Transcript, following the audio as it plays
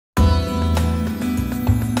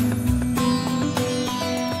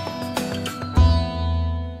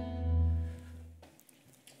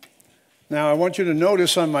Now, I want you to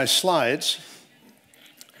notice on my slides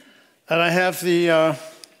that I have the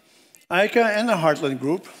EIKE and the Heartland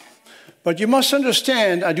Group, but you must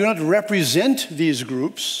understand I do not represent these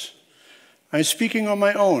groups. I'm speaking on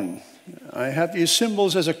my own. I have these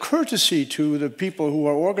symbols as a courtesy to the people who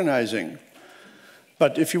are organizing.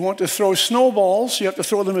 But if you want to throw snowballs, you have to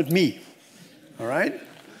throw them at me, all right?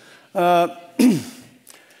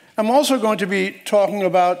 I'm also going to be talking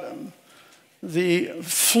about the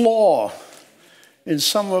flaw in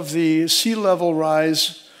some of the sea level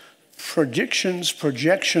rise projections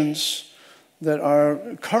that are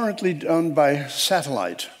currently done by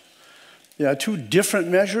satellite. There are two different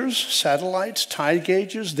measures, satellites, tide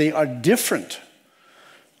gauges. They are different.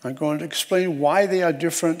 I'm going to explain why they are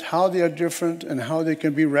different, how they are different, and how they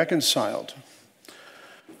can be reconciled.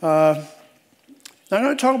 I'm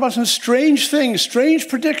going to talk about some strange things, strange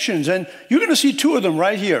predictions, and you're going to see two of them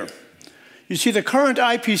right here. You see the current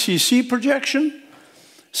IPCC projection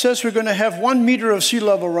says we're going to have 1 meter of sea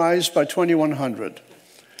level rise by 2100.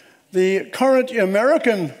 The current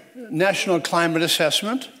American National Climate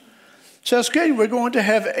Assessment says, okay, we're going to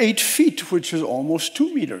have 8 feet, which is almost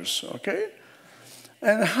 2 meters, okay?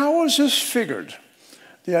 And how is this figured?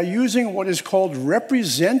 They are using what is called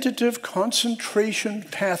representative concentration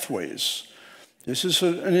pathways. This is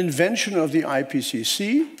an invention of the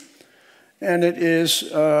IPCC, and it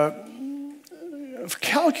is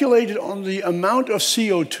calculated on the amount of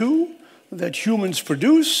CO2 that humans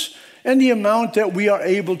produce and the amount that we are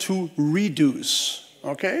able to reduce,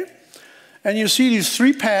 okay? And you see these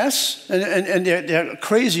 3 paths, and they're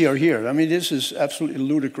crazier here. I mean, this is absolutely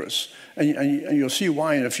ludicrous, and you'll see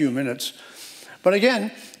why in a few minutes. But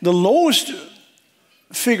again, the lowest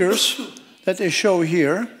figures that they show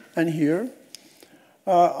here and here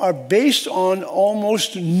are based on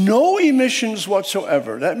almost no emissions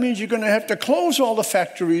whatsoever. That means you're going to have to close all the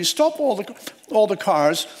factories, stop all the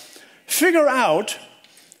cars, figure out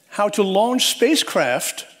how to launch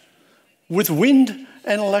spacecraft with wind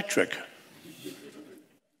and electric.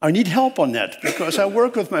 I need help on that because I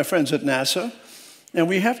work with my friends at NASA, and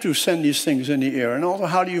we have to send these things in the air. And also,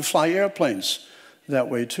 how do you fly airplanes that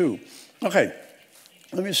way too? Okay,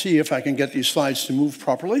 let me see if I can get these slides to move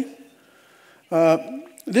properly.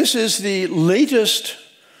 This is the latest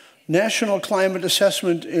National Climate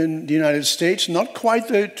Assessment in the United States, not quite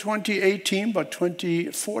the 2018, but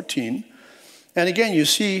 2014. And again, you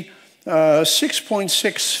see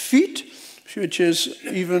 6.6 feet, which is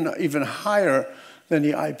even higher than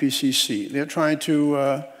the IPCC. They're trying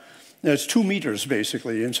to, it's 2 meters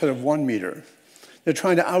basically, instead of 1 meter. They're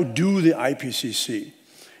trying to outdo the IPCC.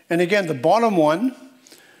 And again, the bottom one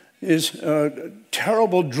is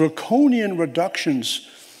terrible draconian reductions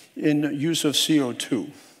in use of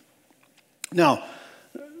CO2. Now,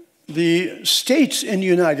 the states in the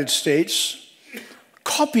United States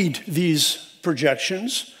copied these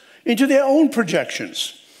projections into their own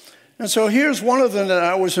projections. And so here's one of them that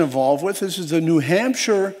I was involved with. This is the New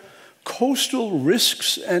Hampshire Coastal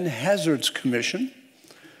Risks and Hazards Commission.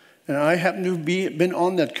 And I happen to have been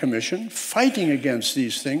on that commission, fighting against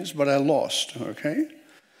these things, but I lost, okay?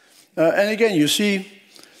 And again, you see,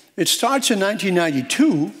 it starts in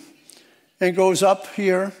 1992 and goes up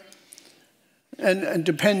here, and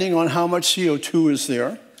depending on how much CO2 is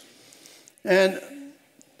there. And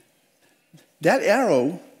that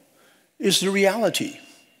arrow is the reality.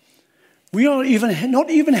 We are not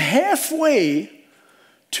even halfway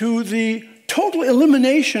to the total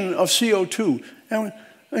elimination of CO2.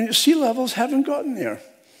 And sea levels haven't gotten there.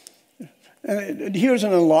 And here's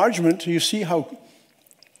an enlargement. You see how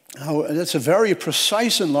that's a very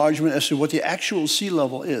precise enlargement as to what the actual sea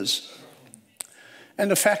level is. And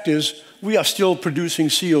the fact is, we are still producing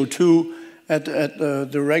CO2 at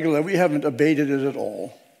the regular. We haven't abated it at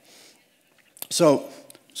all. So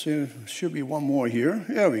there should be one more here.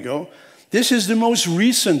 There we go. This is the most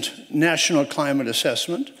recent National Climate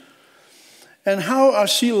Assessment. And how are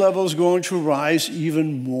sea levels going to rise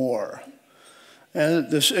even more? And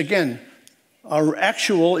this, again, our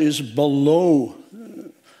actual is below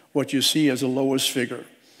what you see as the lowest figure.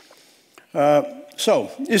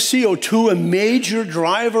 So, is CO2 a major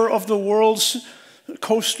driver of the world's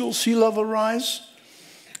coastal sea level rise?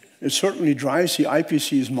 It certainly drives the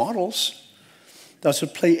IPCC's models. Does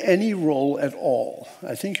it play any role at all?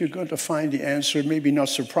 I think you're going to find the answer maybe not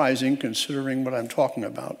surprising considering what I'm talking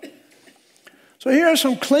about. So here are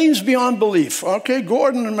some claims beyond belief. Okay,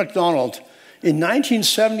 Gordon and MacDonald in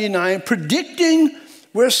 1979 predicting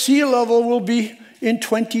where sea level will be in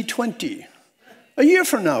 2020. A year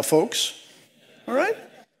from now, folks. All right?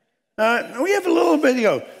 We have a little bit,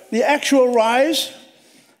 the actual rise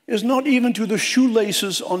is not even to the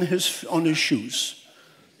shoelaces on his shoes.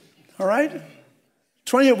 All right?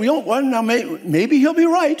 20, well, now maybe he'll be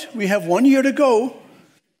right. We have 1 year to go.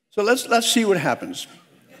 So let's see what happens.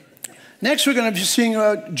 Next, we're going to be seeing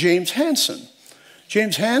James Hansen.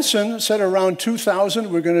 James Hansen said around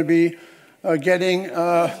 2000 we're going to be getting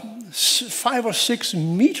 5 or 6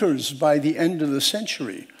 meters by the end of the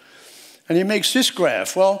century. And he makes this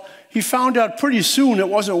graph. Well, he found out pretty soon it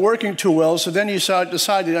wasn't working too well, so then he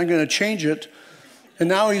decided, I'm going to change it. And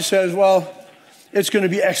now he says, well, it's going to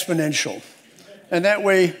be exponential. And that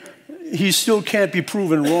way, he still can't be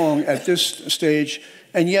proven wrong at this stage.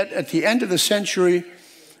 And yet, at the end of the century,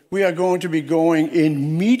 we are going to be going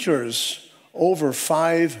in meters, over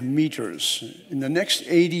 5 meters, in the next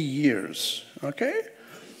 80 years. Okay?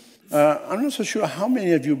 I'm not so sure how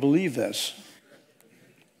many of you believe this.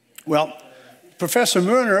 Well, Professor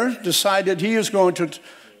Murner decided he is going to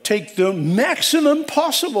take the maximum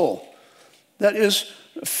possible that is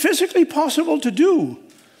physically possible to do.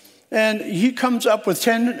 And he comes up with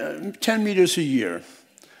 10 meters a year.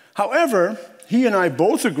 However, he and I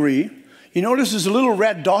both agree. You notice there's a little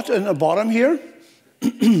red dot in the bottom here?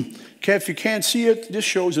 Okay, if you can't see it, this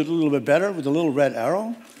shows it a little bit better with a little red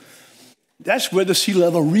arrow. That's where the sea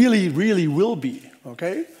level really, really will be,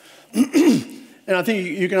 okay? And I think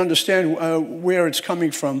you can understand where it's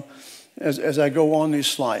coming from as I go on these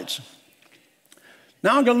slides.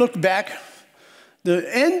 Now I'm going to look back. The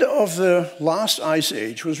end of the last ice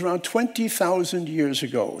age was around 20,000 years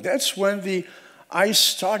ago. That's when the ice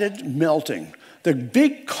started melting. The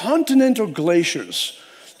big continental glaciers,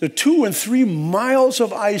 the 2 and 3 miles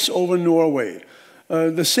of ice over Norway,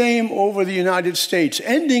 the same over the United States,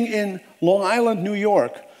 ending in Long Island, New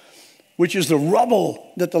York, which is the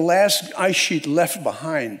rubble that the last ice sheet left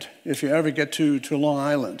behind, if you ever get to Long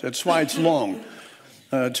Island. That's why it's long.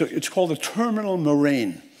 It's called a terminal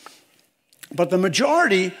moraine. But the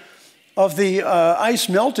majority of the ice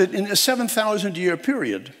melted in a 7,000-year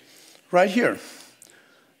period, right here.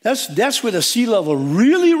 That's where the sea level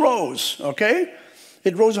really rose, okay?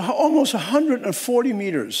 It rose almost 140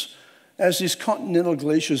 meters as these continental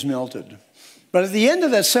glaciers melted. But at the end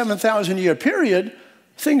of that 7,000-year period,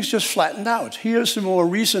 things just flattened out. Here's the more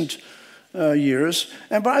recent years.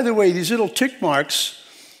 And by the way, these little tick marks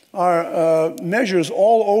are measures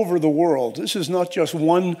all over the world. This is not just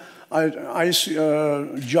one ice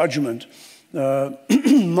judgment,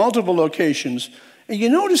 multiple locations. And you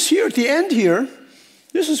notice here at the end here,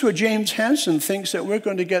 this is where James Hansen thinks that we're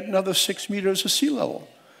going to get another 6 meters of sea level.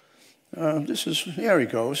 There he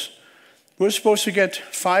goes. We're supposed to get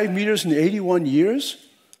 5 meters in 81 years,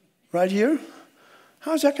 right here.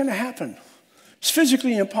 How's that going to happen? It's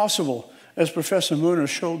physically impossible, as Professor Murner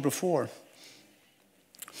showed before.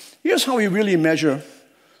 Here's how we really measure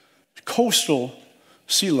coastal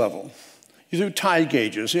sea level. You do tide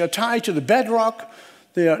gauges. They are tied to the bedrock.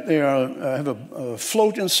 They have a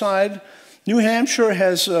float inside. New Hampshire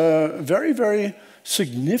has a very, very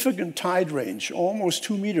significant tide range, almost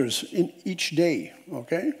 2 meters in each day,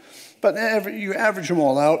 okay? But you average them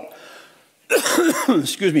all out,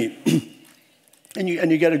 excuse me, and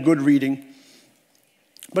you get a good reading.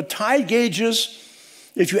 But tide gauges,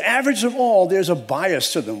 if you average them all, there's a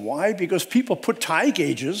bias to them. Why? Because people put tide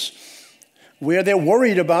gauges where they're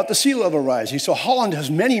worried about the sea level rising. So Holland has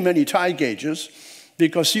many, many tide gauges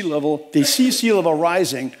because they see sea level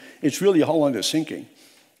rising. It's really Holland is sinking.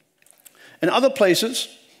 And other places,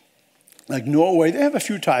 like Norway, they have a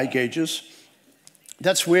few tide gauges.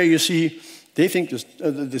 That's where you see, they think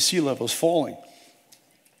the sea level is falling.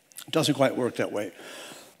 It doesn't quite work that way.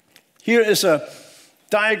 Here is a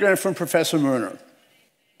diagram from Professor Murner.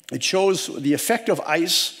 It shows the effect of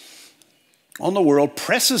ice on the world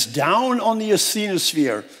presses down on the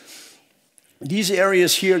asthenosphere. These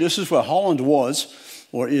areas here, this is where Holland was,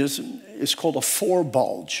 or is called a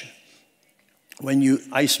forebulge. When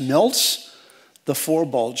ice melts, the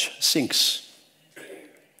forebulge sinks.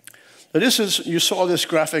 So you saw this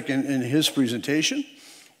graphic in his presentation.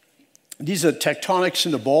 These are tectonics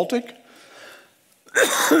in the Baltic.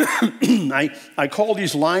 I call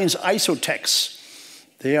these lines isotechs.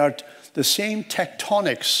 They are the same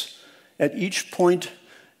tectonics at each point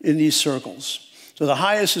in these circles. So the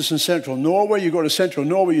highest is in central Norway. You go to central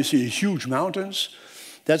Norway, you see huge mountains.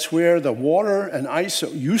 That's where the water and ice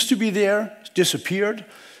that used to be there disappeared,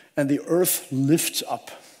 and the earth lifts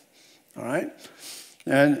up. All right?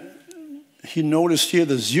 And he noticed here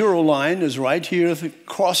the 0 line is right here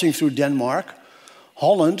crossing through Denmark.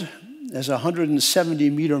 Holland has 170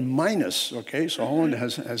 meter minus, okay? So Holland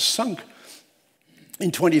has sunk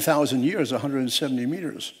in 20,000 years, 170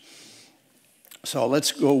 meters. So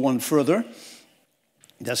let's go one further.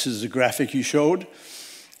 This is the graphic he showed.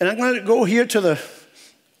 And I'm going to go here to the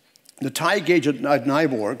tide gauge at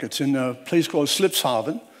Nyborg. It's in a place called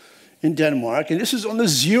Slipshaven in Denmark. And this is on the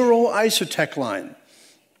zero isotech line.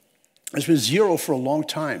 It's been zero for a long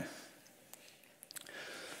time.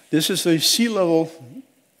 This is the sea level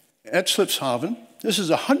at Slipshaven. This is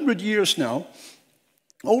 100 years now,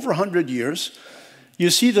 over 100 years. You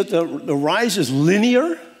see that the rise is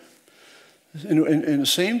linear in the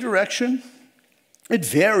same direction. It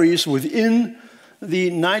varies within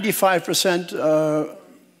the 95%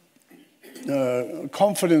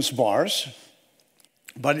 confidence bars,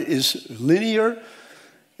 but it is linear.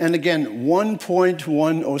 And again,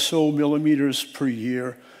 1.1 or so millimeters per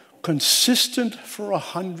year, consistent for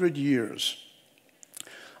 100 years.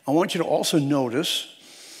 I want you to also notice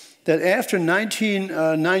that after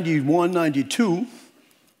 1991, 92,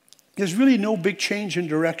 there's really no big change in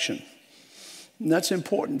direction. And that's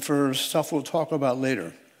important for stuff we'll talk about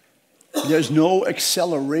later. There's no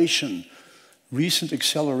acceleration, recent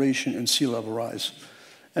acceleration in sea level rise.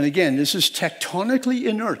 And again, this is tectonically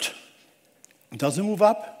inert. It doesn't move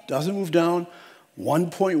up, doesn't move down,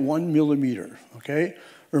 1.1 millimeter, okay?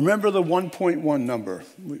 Remember the 1.1 number.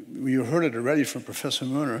 You heard it already from Professor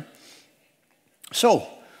Mörner. So,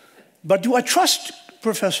 but do I trust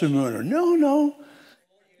Professor Mörner? No.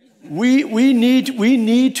 We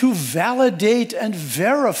need to validate and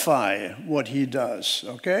verify what he does,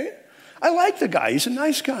 okay? I like the guy, he's a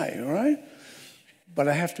nice guy, all right? But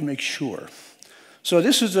I have to make sure. So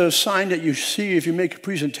this is a sign that you see if you make a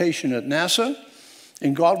presentation at NASA.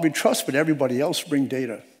 In God we trust, but everybody else bring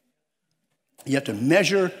data. You have to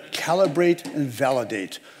measure, calibrate, and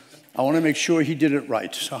validate. I want to make sure he did it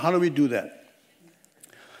right. So how do we do that?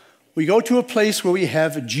 We go to a place where we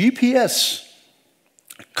have a GPS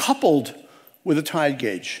coupled with a tide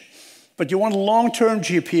gauge. But you want a long-term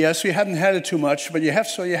GPS. We haven't had it too much, but you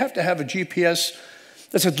have to have a GPS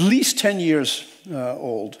that's at least 10 years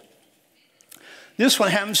old. This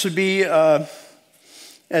one happens to be at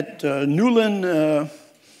Newlyn,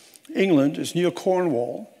 England. It's near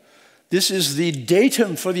Cornwall. This is the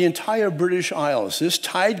datum for the entire British Isles. This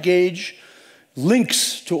tide gauge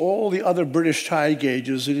links to all the other British tide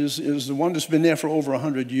gauges. It is the one that's been there for over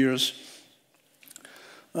 100 years.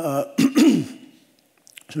 So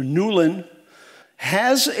Newlyn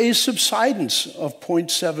has a subsidence of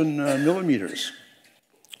 0.7 millimeters.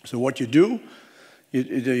 So what you do,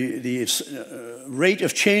 the rate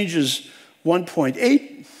of change is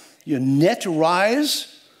 1.8, your net rise,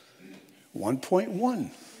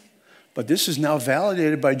 1.1. But this is now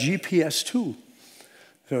validated by GPS too.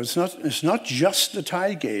 So it's not just the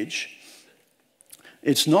tide gauge.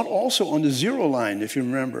 It's not also on the zero line, if you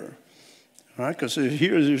remember. All right, because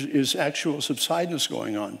here is actual subsidence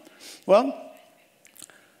going on. Well,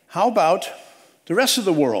 how about the rest of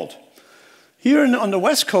the world? Here on the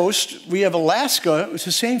west coast, we have Alaska. It's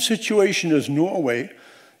the same situation as Norway.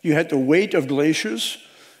 You had the weight of glaciers.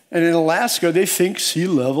 And in Alaska, they think sea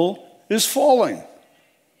level is falling.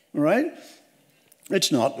 All right?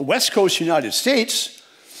 It's not. The west coast United States,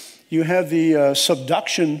 you have the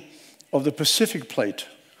subduction of the Pacific plate.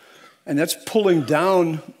 And that's pulling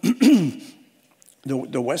down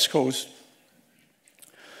the west coast.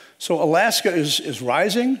 So Alaska is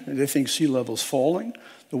rising. And they think sea level is falling.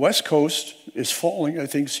 The west coast is falling. I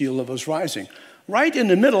think sea level is rising. Right in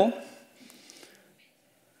the middle,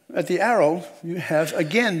 at the arrow, you have,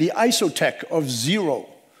 again, the isotech of zero.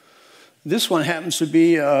 This one happens to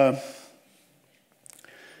be in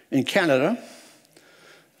Canada.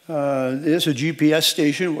 There's a GPS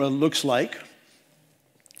station, what it looks like.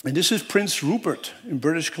 And this is Prince Rupert in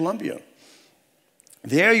British Columbia.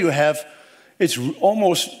 There you have, it's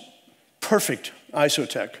almost perfect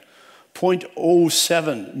isotech.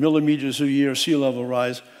 0.07 millimeters a year sea level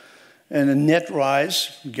rise. And a net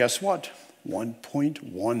rise, guess what?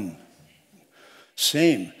 1.1.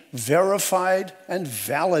 Same. Verified and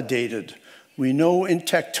validated. We know in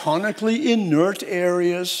tectonically inert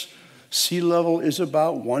areas, sea level is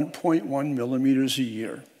about 1.1 millimeters a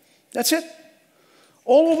year. That's it.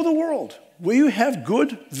 All over the world, where you have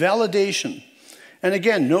good validation. And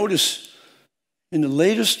again, notice in the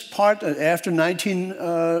latest part, after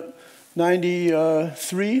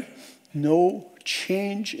 1993, no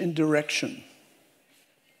change in direction.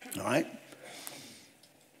 All right?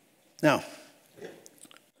 Now,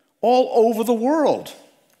 all over the world,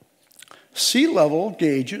 sea level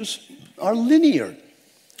gauges are linear.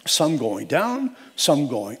 Some going down, some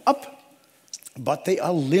going up, but they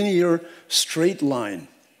are linear, straight line.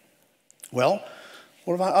 Well,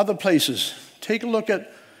 what about other places? Take a look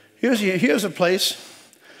at, here's a place.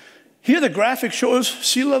 Here the graphic shows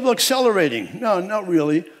sea level accelerating. No, not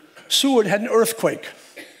really. Seward had an earthquake.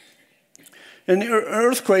 In the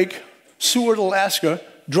earthquake, Seward, Alaska,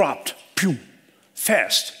 dropped, pew,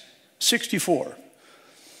 fast, 64.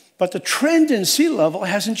 But the trend in sea level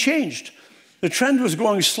hasn't changed. The trend was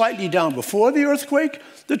going slightly down before the earthquake.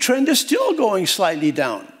 The trend is still going slightly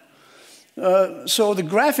down. So the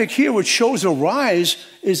graphic here, which shows a rise,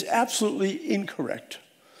 is absolutely incorrect.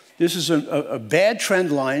 This is a bad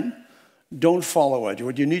trend line. Don't follow it.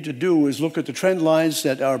 What you need to do is look at the trend lines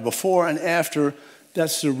that are before and after.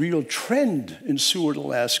 That's the real trend in Seward,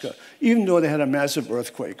 Alaska, even though they had a massive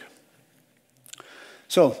earthquake.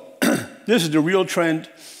 So this is the real trend.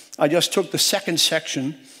 I just took the second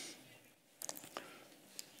section,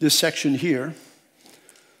 this section here,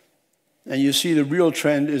 and you see the real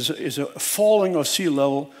trend is a falling of sea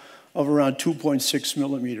level of around 2.6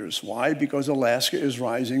 millimeters. Why? Because Alaska is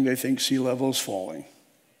rising. They think sea level is falling.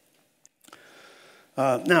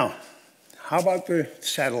 Now, how about the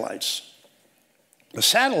satellites? The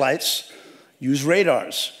satellites use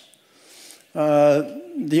radars.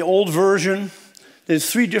 The old version, there's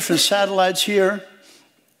 3 different satellites here.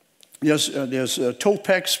 There's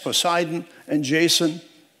Topex, Poseidon, and Jason.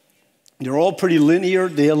 They're all pretty linear.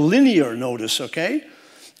 They are linear, notice, okay?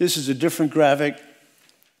 This is a different graphic.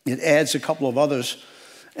 It adds a couple of others.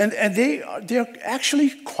 And they're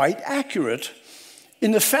actually quite accurate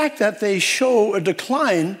in the fact that they show a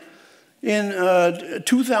decline in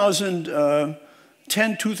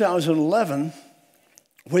 2010, 2011,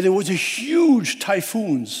 where there was a huge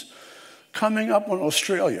typhoons coming up on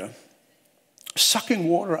Australia, sucking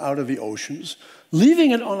water out of the oceans,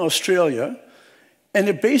 leaving it on Australia, and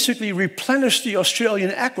it basically replenished the Australian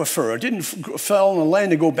aquifer. It didn't fall on the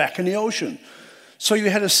land and go back in the ocean. So you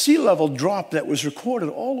had a sea level drop that was recorded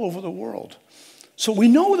all over the world. So we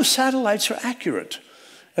know the satellites are accurate,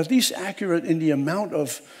 at least accurate in the amount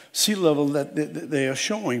of sea level that they are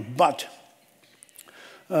showing. But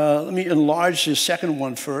let me enlarge the second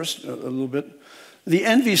one first a little bit. The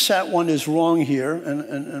ENVISAT one is wrong here,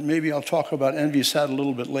 and maybe I'll talk about ENVISAT a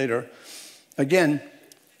little bit later. Again,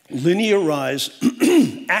 linear rise,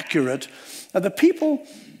 accurate. Now, the people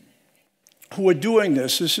who are doing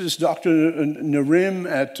this is Dr. Narim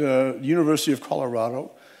at the University of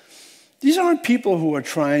Colorado. These aren't people who are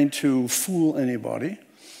trying to fool anybody.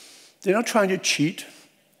 They're not trying to cheat.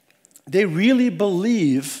 They really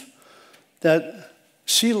believe that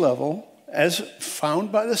sea level, as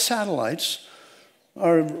found by the satellites,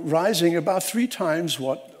 are rising about 3 times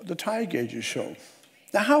what the tide gauges show.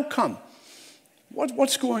 Now, how come?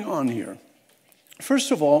 What's going on here?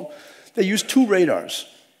 First of all, they use 2 radars.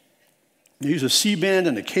 They use a C-band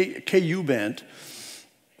and a KU band.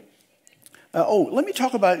 Let me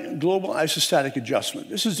talk about global isostatic adjustment.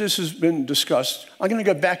 This has been discussed. I'm going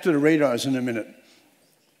to get back to the radars in a minute.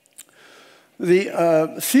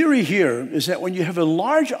 The theory here is that when you have a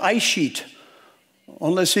large ice sheet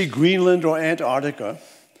on, let's say, Greenland or Antarctica,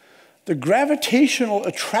 the gravitational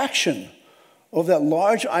attraction of that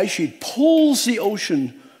large ice sheet pulls the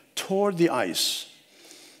ocean toward the ice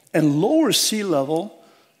and lowers sea level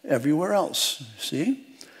everywhere else, see?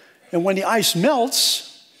 And when the ice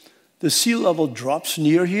melts, the sea level drops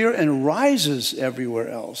near here and rises everywhere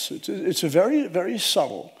else. It's a very, very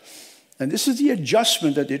subtle. And this is the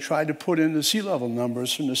adjustment that they try to put in the sea level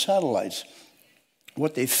numbers from the satellites.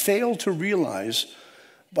 What they fail to realize,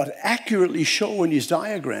 but accurately show in these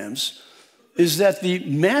diagrams, is that the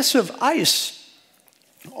massive ice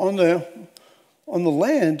on the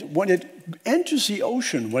land, when it enters the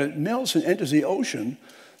ocean, when it melts and enters the ocean,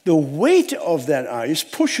 the weight of that ice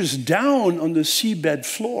pushes down on the seabed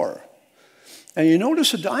floor. And you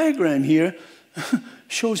notice a diagram here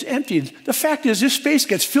shows empty. The fact is this space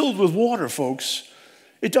gets filled with water, folks.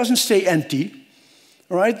 It doesn't stay empty,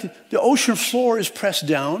 all right? The ocean floor is pressed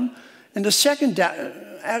down, and the second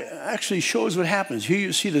actually shows what happens. Here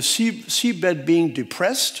you see the seabed being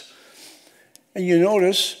depressed, and you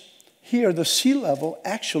notice here the sea level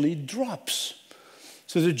actually drops.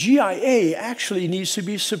 So the GIA actually needs to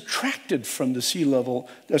be subtracted from the sea level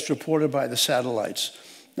that's reported by the satellites.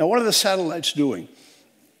 Now, what are the satellites doing?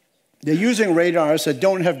 They're using radars that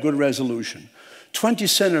don't have good resolution. 20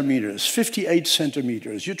 centimeters, 58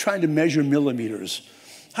 centimeters. You're trying to measure millimeters.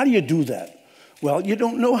 How do you do that? Well, you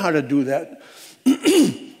don't know how to do that.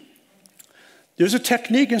 There's a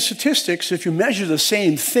technique in statistics. If you measure the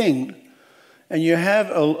same thing and you have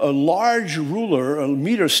a large ruler, a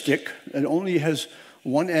meter stick, that only has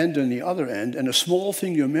one end and the other end, and a small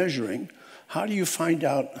thing you're measuring, how do you find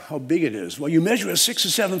out how big it is? Well, you measure it 6,000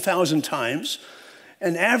 or 7,000 times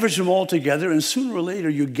and average them all together, and sooner or later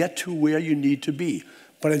you get to where you need to be.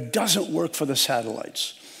 but it doesn't work for the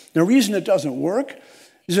satellites. The reason it doesn't work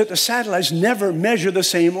is that the satellites never measure the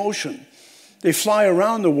same ocean. They fly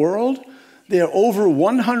around the world. They are over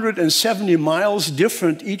 170 miles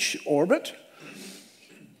different each orbit.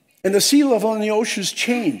 And the sea level in the oceans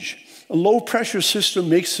change. A low-pressure system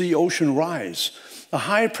makes the ocean rise. A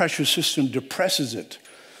high-pressure system depresses it.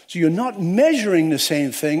 So you're not measuring the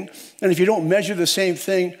same thing, and if you don't measure the same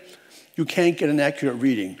thing, you can't get an accurate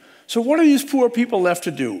reading. So what are these poor people left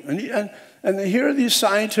to do? And here are these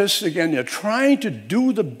scientists, again, they're trying to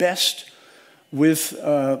do the best with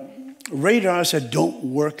radars that don't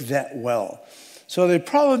work that well. So they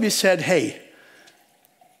probably said, hey,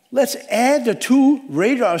 let's add the two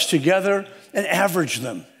radars together and average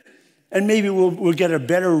them. And maybe we'll get a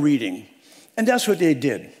better reading. And that's what they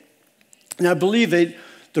did. And I believe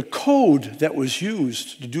the code that was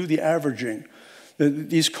used to do the averaging,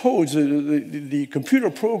 these codes, the computer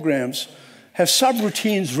programs, have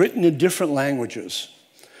subroutines written in different languages.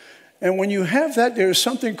 And when you have that, there is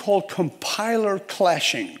something called compiler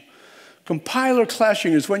clashing. Compiler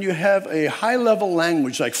clashing is when you have a high-level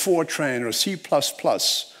language like Fortran or C++.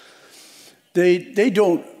 They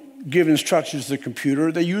don't give instructions to the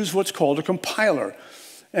computer. They use what's called a compiler.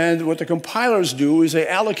 And what the compilers do is they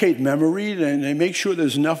allocate memory, and they make sure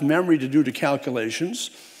there's enough memory to do the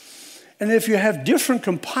calculations. And if you have different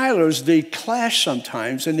compilers, they clash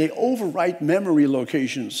sometimes, and they overwrite memory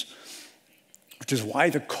locations, which is why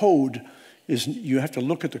the code is, you have to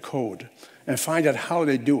look at the code and find out how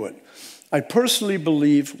they do it. I personally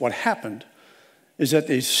believe what happened is that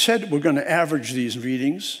they said we're going to average these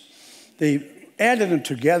readings. They added them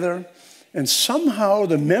together, and somehow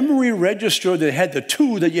the memory register that had the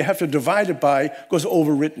 2 that you have to divide it by was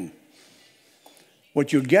overwritten.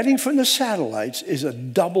 What you're getting from the satellites is a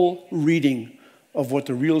double reading of what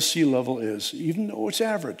the real sea level is, even though it's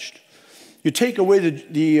averaged. You take away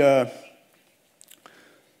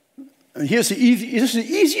here's the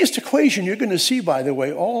easiest equation you're going to see, by the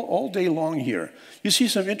way, all day long here. You see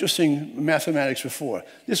some interesting mathematics before.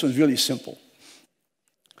 This one's really simple.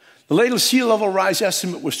 The latest sea level rise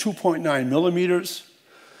estimate was 2.9 millimeters.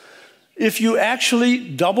 If you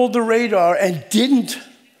actually doubled the radar and didn't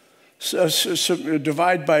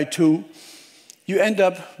divide by 2,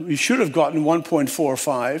 you should have gotten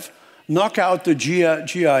 1.45, knock out the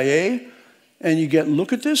GIA, and you get,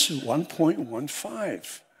 look at this,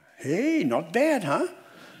 1.15. Hey, not bad, huh?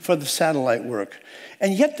 For the satellite work.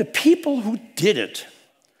 And yet the people who did it,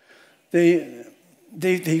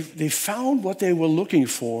 they found what they were looking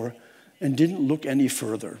for and didn't look any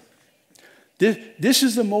further. This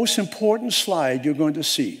is the most important slide you're going to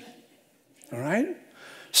see, all right?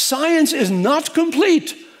 Science is not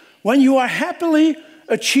complete when you are happily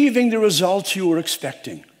achieving the results you were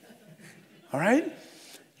expecting, all right?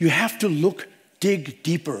 You have to dig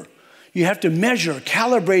deeper. You have to measure,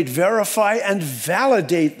 calibrate, verify, and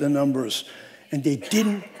validate the numbers. And they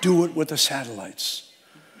didn't do it with the satellites.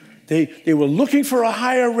 They were looking for a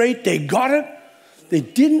higher rate. They got it. They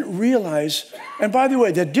didn't realize, and by the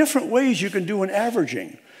way, there are different ways you can do an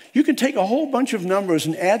averaging. You can take a whole bunch of numbers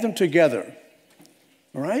and add them together,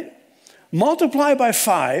 all right? Multiply by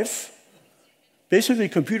 5. Basically,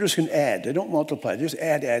 computers can add. They don't multiply. They just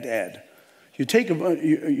add. You take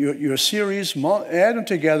your series, add them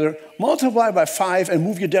together, multiply by 5, and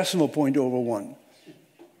move your decimal point over 1.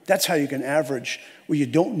 That's how you can average, where you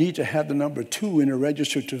don't need to have the number 2 in a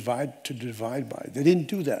register to divide by. They didn't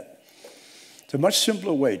do that. It's a much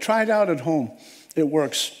simpler way. Try it out at home. It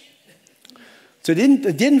works. So they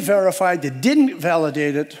didn't verify, they didn't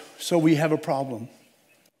validate it, so we have a problem.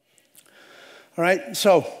 All right,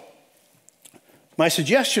 so my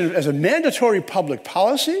suggestion as a mandatory public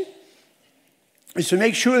policy is to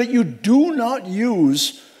make sure that you do not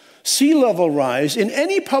use sea level rise in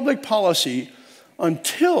any public policy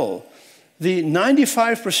until the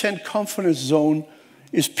 95% confidence zone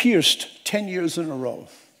is pierced 10 years in a row.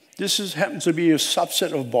 This happens to be a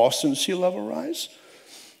subset of Boston sea level rise.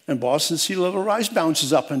 And Boston sea level rise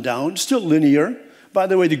bounces up and down, still linear. By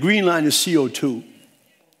the way, the green line is CO2.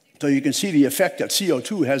 So you can see the effect that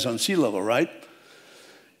CO2 has on sea level, right?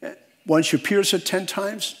 Once you pierce it 10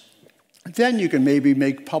 times, then you can maybe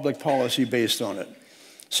make public policy based on it.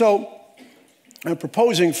 So I'm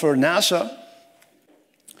proposing for NASA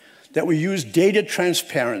that we use data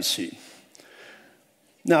transparency.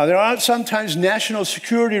 Now, there are sometimes national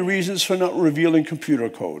security reasons for not revealing computer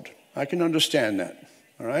code. I can understand that,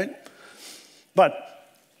 all right? But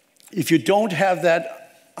if you don't have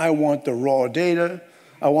that, I want the raw data.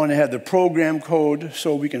 I want to have the program code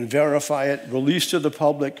so we can verify it, release to the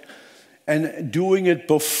public, and doing it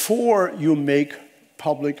before you make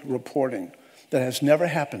public reporting. That has never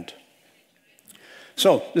happened.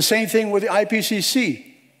 So the same thing with the IPCC.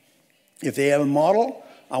 If they have a model,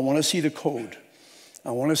 I want to see the code.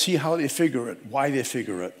 I want to see how they figure it, why they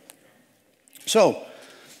figure it. So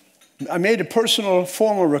I made a personal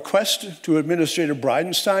formal request to Administrator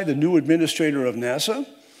Bridenstine, the new administrator of NASA,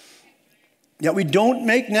 that we don't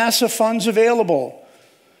make NASA funds available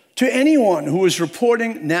to anyone who is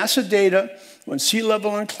reporting NASA data on sea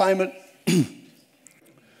level and climate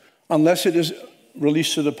unless it is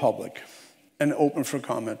released to the public and open for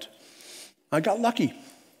comment. I got lucky.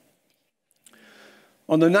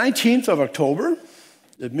 On the 19th of October,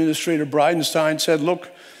 Administrator Bridenstine said,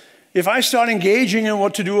 look, if I start engaging in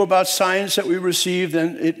what to do about science that we receive,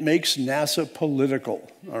 then it makes NASA political,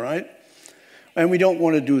 all right? And we don't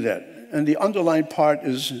want to do that. And the underlined part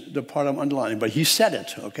is the part I'm underlining, but he said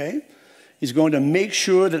it, okay? He's going to make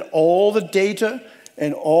sure that all the data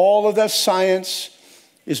and all of that science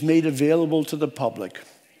is made available to the public.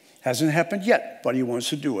 Hasn't happened yet, but he wants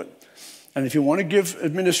to do it. And if you want to give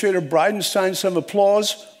Administrator Bridenstine some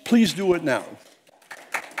applause, please do it now.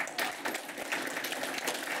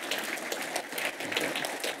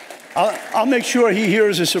 I'll make sure he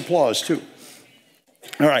hears this applause, too.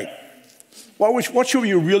 All right. What should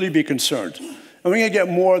you really be concerned? And we're going to get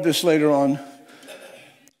more of this later on.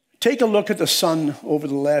 Take a look at the sun over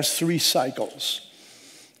the last 3 cycles.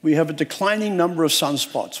 We have a declining number of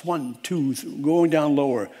sunspots, 1, 2, going down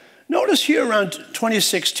lower. Notice here around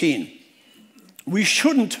 2016, we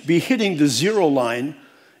shouldn't be hitting the 0 line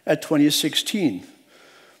at 2016.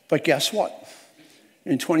 But guess what?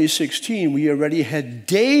 In 2016, we already had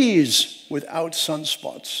days without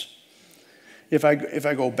sunspots. If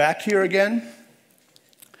I go back here again,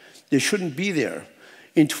 they shouldn't be there.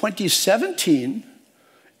 In 2017,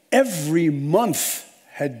 every month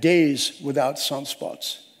had days without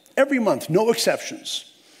sunspots. Every month, no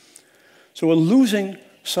exceptions. So we're losing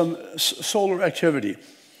some solar activity.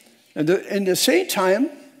 And in the same time,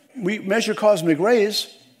 we measure cosmic rays,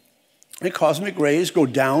 and cosmic rays go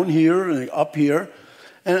down here and up here.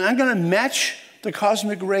 And I'm going to match the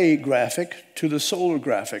cosmic ray graphic to the solar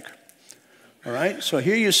graphic. All right? So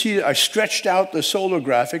here you see I stretched out the solar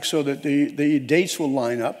graphic so that the dates will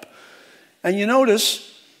line up. And you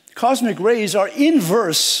notice cosmic rays are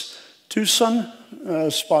inverse to sun's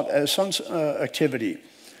activity.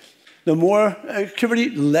 The more activity,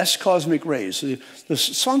 less cosmic rays. The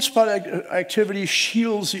sunspot activity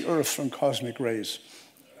shields the Earth from cosmic rays.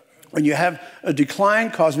 When you have a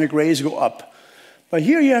decline, cosmic rays go up. But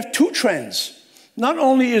here you have 2 trends. Not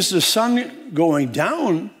only is the sun going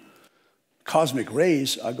down, cosmic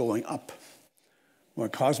rays are going up. When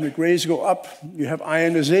cosmic rays go up, you have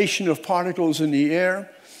ionization of particles in the air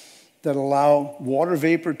that allow water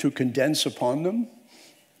vapor to condense upon them.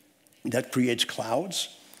 That creates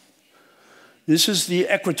clouds. This is the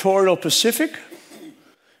equatorial Pacific.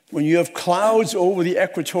 When you have clouds over the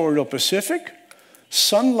equatorial Pacific,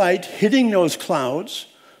 sunlight hitting those clouds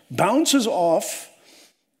bounces off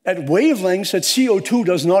at wavelengths that CO2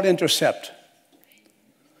 does not intercept.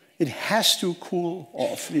 It has to cool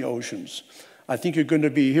off the oceans. I think you're going to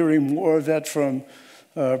be hearing more of that from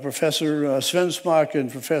Professor Svensmark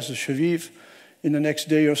and Professor Shaviv in the next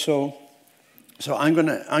day or so. So I'm going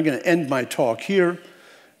to end my talk here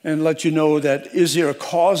and let you know that is there a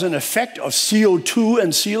cause and effect of CO2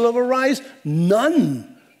 and sea level rise?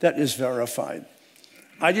 None that is verified.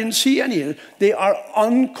 I didn't see any. They are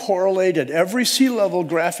uncorrelated. Every sea level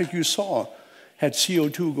graphic you saw had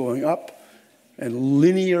CO2 going up and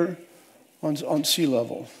linear on sea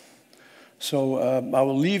level. So I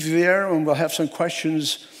will leave there, and we'll have some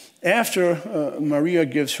questions after Maria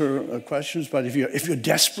gives her questions. But if you're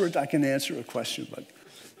desperate, I can answer a question. But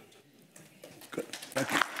good.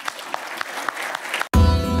 Thank you.